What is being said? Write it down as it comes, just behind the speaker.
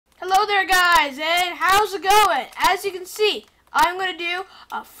how's it going? As you can see, I'm going to do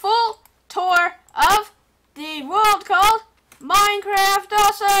a full tour of the world called Minecraft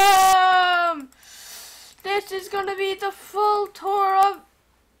Awesome! This is going to be the full tour of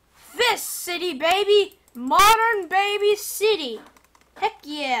this city, baby! Modern baby city! Heck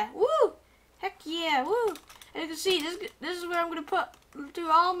yeah! Woo! Heck yeah! Woo! As you can see, this is where I'm going to do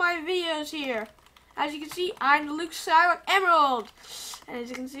all my videos here. As you can see, I'm the Luke Skywalker Emerald. And as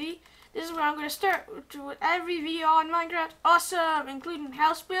you can see, this is where I'm going to start with every video on Minecraft Awesome, including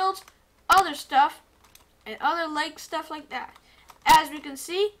house builds, other stuff, and other like stuff like that. As we can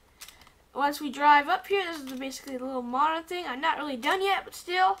see, once we drive up here, this is basically a little modern thing. I'm not really done yet, but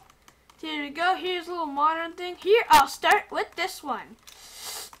still. Here we go. Here's a little modern thing. Here, I'll start with this one.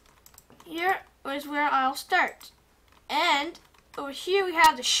 Here is where I'll start. And over here we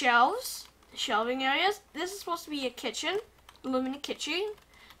have the shelves, the shelving areas. This is supposed to be a kitchen, aluminum kitchen.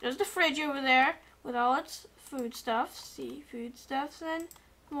 There's the fridge over there with all its food stuff. See, food stuffs and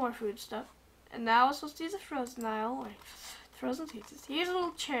more food stuff. And now we're supposed to use the frozen aisle, or frozen pizzas. Here's a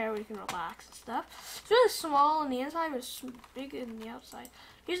little chair where you can relax and stuff. It's really small on the inside, but it's big on the outside.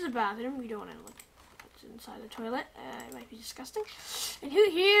 Here's the bathroom. We don't want to look what's inside the toilet. It might be disgusting. And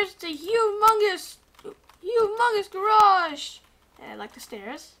here's the humongous garage. And I like the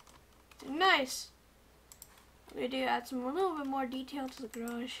stairs. They're nice. I'm going to add a little bit more detail to the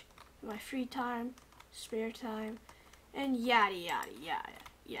garage in my free time, spare time, and yada yada yada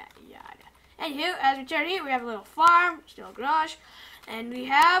yada yada. And here, as we turn here, we have a little farm, still a garage, and we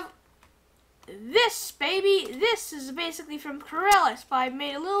have this baby. This is basically from Corellis, but I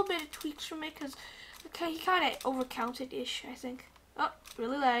made a little bit of tweaks from it because he kind of overcounted-ish, I think. Oh,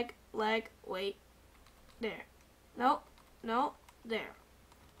 really lag, wait, there. No, there.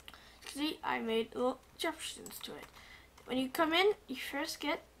 See, I made little Jeffersons to it. When you come in, you first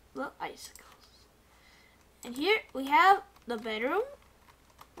get little icicles. And here we have the bedroom.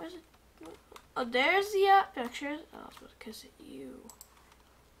 Where's it? Oh, there's the pictures. Oh, I was supposed to kiss at you.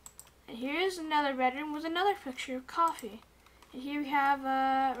 And here's another bedroom with another picture of coffee. And here we have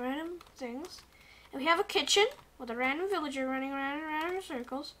random things. And we have a kitchen with a random villager running around in random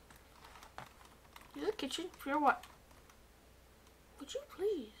circles. Here's a kitchen for what? Would you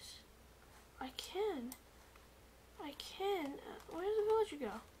please? I can. Where does the villager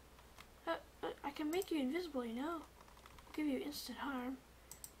go? I can make you invisible, you know. I'll give you instant harm.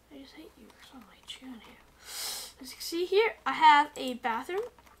 I just hate you for something like you in here. As you can see here, I have a bathroom.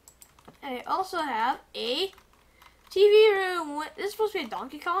 And I also have a TV room. This is supposed to be a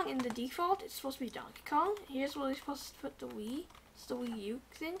Donkey Kong. In the default, it's supposed to be Donkey Kong. Here's where we're supposed to put the Wii. It's the Wii U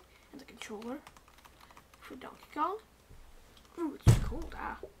thing. And the controller for Donkey Kong. Ooh, it's cold.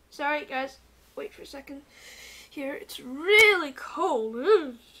 Ah. Sorry, guys. Wait for a second. Here, it's really cold.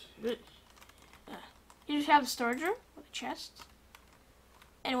 You just have the storage room with a chest.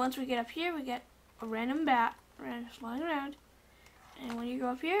 And once we get up here, we get a random bat flying around. And when you go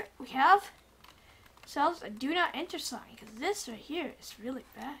up here, we have ourselves a do not enter sign, because this right here is really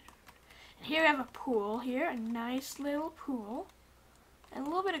bad. And here we have a pool here, a nice little pool. And a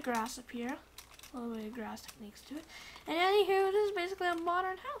little bit of grass up here. A little bit of grass techniques to it. And anywho, this is basically a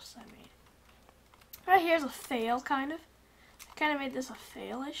modern house I made. Right here's a fail, kind of. I kind of made this a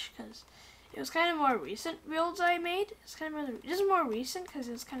fail-ish, because it was kind of more recent builds I made. It's kind of this is more recent, because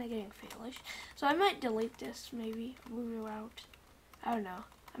it was kind of getting fail-ish. So I might delete this, maybe, move it out. I don't know.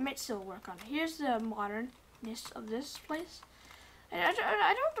 I might still work on it. Here's the modernness of this place. And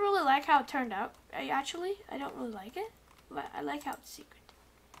I don't really like how it turned out. I don't really like it, but I like how it's secret.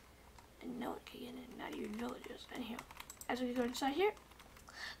 And no one can get in, not even villagers. Anyhow, as we go inside here,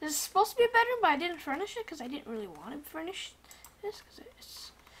 this is supposed to be a bedroom, but I didn't furnish it because I didn't really want to furnish this, because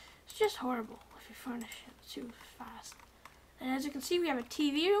it's just horrible if you furnish it too fast. And as you can see, we have a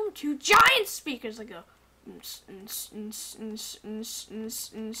TV room, 2 giant speakers that go.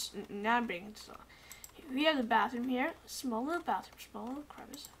 Now I'm bringing this on. We have the bathroom here, small little bathroom, small little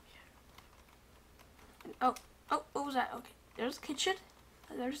crevice. And, oh, what was that? Okay, there's the kitchen.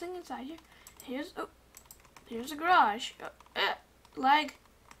 There's everything inside here. Here's the garage. Lag.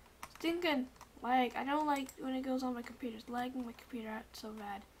 Stinking lag. I don't like when it goes on my computer. It's lagging my computer out so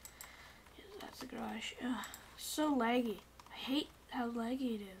bad. That's the garage. Ugh, so laggy. I hate how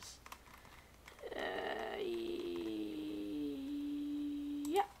laggy it is.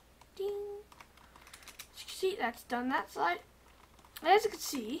 Yeah. Ding. As you can see, that's done that side. As you can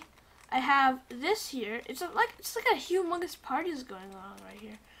see, I have this here. It's like a humongous parties going on right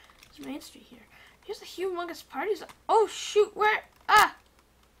here. It's Main Street here. Here's the humongous parties. Oh shoot! Where? Ah!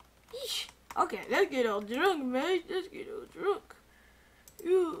 Yeesh. Okay, let's get all drunk, man. Let's get all drunk.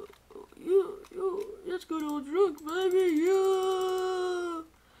 Let's let's get all drunk, baby, yeah!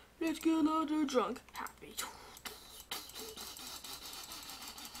 Let's get all drunk. Happy.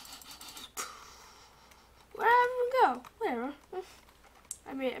 Wherever we go, whatever.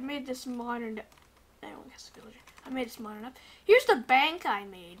 I made this modern. I don't guess the villager. I made this modern up. Here's the bank I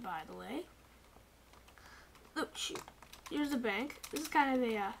made, by the way. Oh shoot! Here's the bank. This is kind of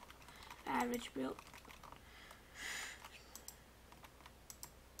a average build.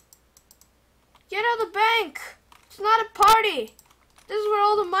 Get out of the bank! It's not a party. This is where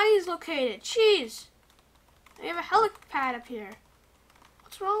all the money is located. Jeez! We have a helipad up here.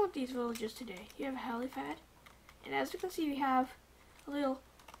 What's wrong with these villagers today? You have a helipad, and as you can see, we have a little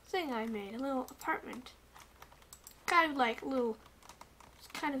thing I made, a little apartment. Kind of like a little, it's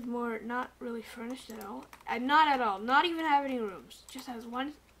kind of more not really furnished at all. Not at all. Not even have any rooms. Just has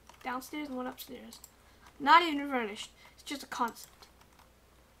one downstairs and one upstairs. Not even furnished. It's just a concept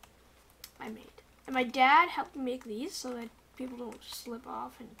I made. And my dad helped me make these so that people don't slip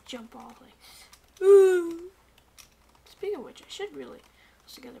off and jump off like, ooh. Speaking of which, I should really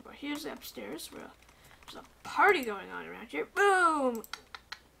put together, but here's the upstairs where there's a party going on around here. Boom!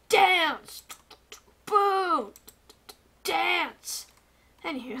 Dance! Boom! Dance!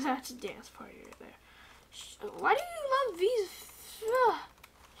 And here, that's a dance party right there. Why do you love these?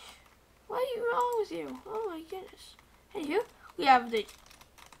 What are you wrong with you? Oh my goodness. Anywho, we have the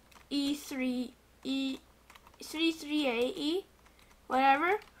E33AE,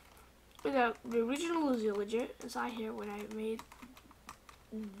 whatever. We got the original villager inside here when I made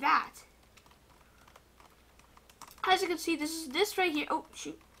that. As you can see, this right here. Oh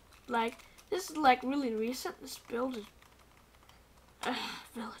shoot! Like this is like really recent. This build is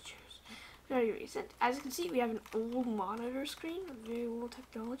villagers, very recent. As you can see, we have an old monitor screen, a very old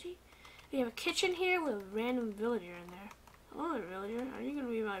technology. We have a kitchen here with a random villager in there. Hello, villager. Are you gonna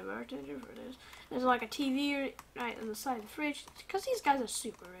be my bartender for this? There's like a TV right on the side of the fridge because these guys are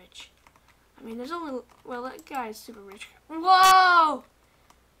super rich. I mean, there's only that guy's super rich. Whoa!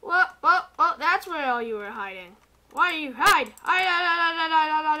 Well, that's where all you were hiding. Why do you hide?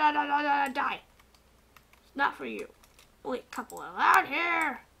 Die. It's not for you. Only a couple of out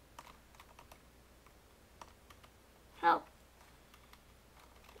here. Help.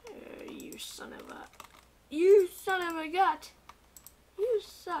 You son of a gut. You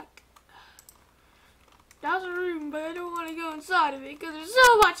suck. That's a room, but I don't want to go inside of it because there's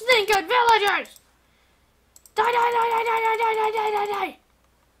so much thinking villagers. Die.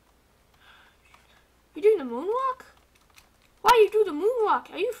 You doing the moonwalk? Why you do the moonwalk?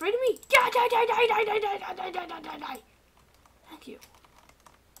 Are you afraid of me? Die. Thank you.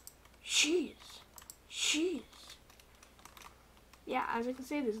 Jeez. Yeah, as you can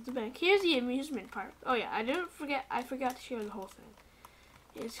see, this is the bank. Here's the amusement park. Oh yeah, I forgot to share the whole thing.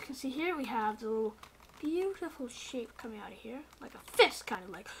 As you can see here, we have the little beautiful shape coming out of here. Like a fist, kind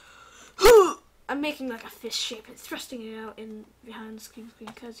of like. I'm making like a fist shape and thrusting it out in behind the screen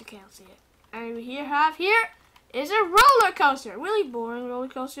because you can't see it. And we here is a roller coaster. Really boring roller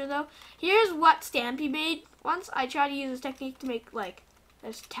coaster though. Here's what Stampy made. Once I tried to use this technique to make like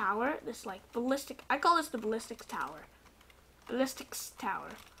this tower, this like ballistic. I call this the ballistics tower. Ballistics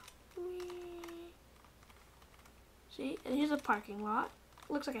tower. See, and here's a parking lot.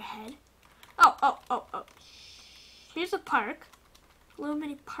 Looks like a head. Oh. Here's a park. A little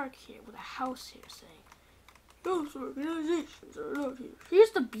mini park here with a house here saying, those organizations are not here.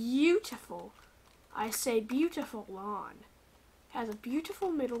 Here's the beautiful, I say beautiful lawn. It has a beautiful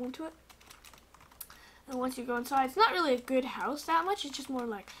middle into it. And once you go inside, it's not really a good house that much. It's just more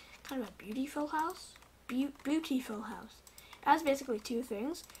like kind of a beautiful house. Beautiful house. It has basically two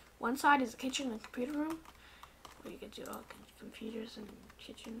things. One side is a kitchen and computer room, where you get to all computers and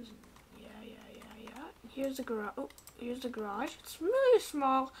kitchens and yeah. And here's the garage. Oh, here's the garage. It's really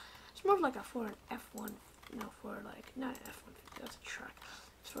small. It's more like for an F1. No, for like not an F-150. That's a truck.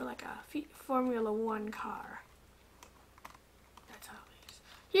 It's for like a Formula 1 car. That's how it is.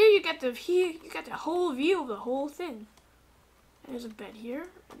 Here you get the whole view of the whole thing. And there's a bed here.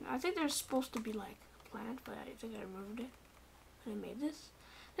 And I think there's supposed to be like a plant, but I think I removed it. And I made this.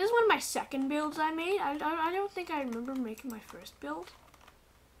 This is one of my second builds I made. I don't think I remember making my first build.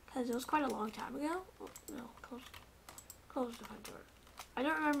 Because it was quite a long time ago. Oh, no, close the front door. I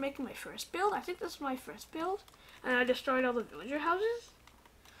don't remember making my first build. I think this was my first build. And I destroyed all the villager houses.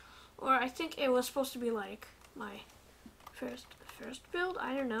 Or I think it was supposed to be like my first build.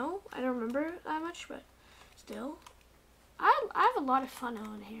 I don't know. I don't remember that much, but still. I have a lot of fun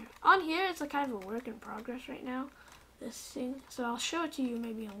on here. On here, it's a kind of a work in progress right now. This thing. So I'll show it to you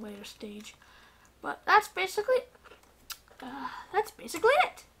maybe on a later stage. But that's basically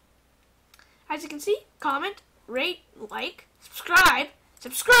it. As you can see, comment, rate, like, subscribe,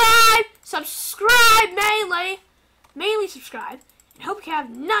 mainly subscribe, and hope you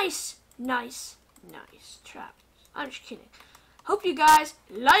have nice travels. I'm just kidding. Hope you guys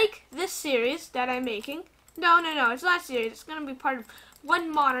like this series that I'm making. No, it's not a series. It's going to be part of one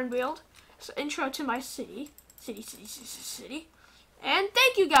modern build. So intro to my city. And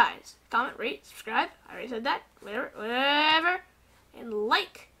thank you guys. Comment, rate, subscribe. I already said that. Whatever. And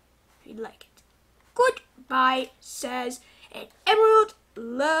like if you'd like it. Goodbye, says an emerald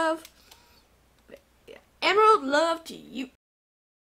love to you.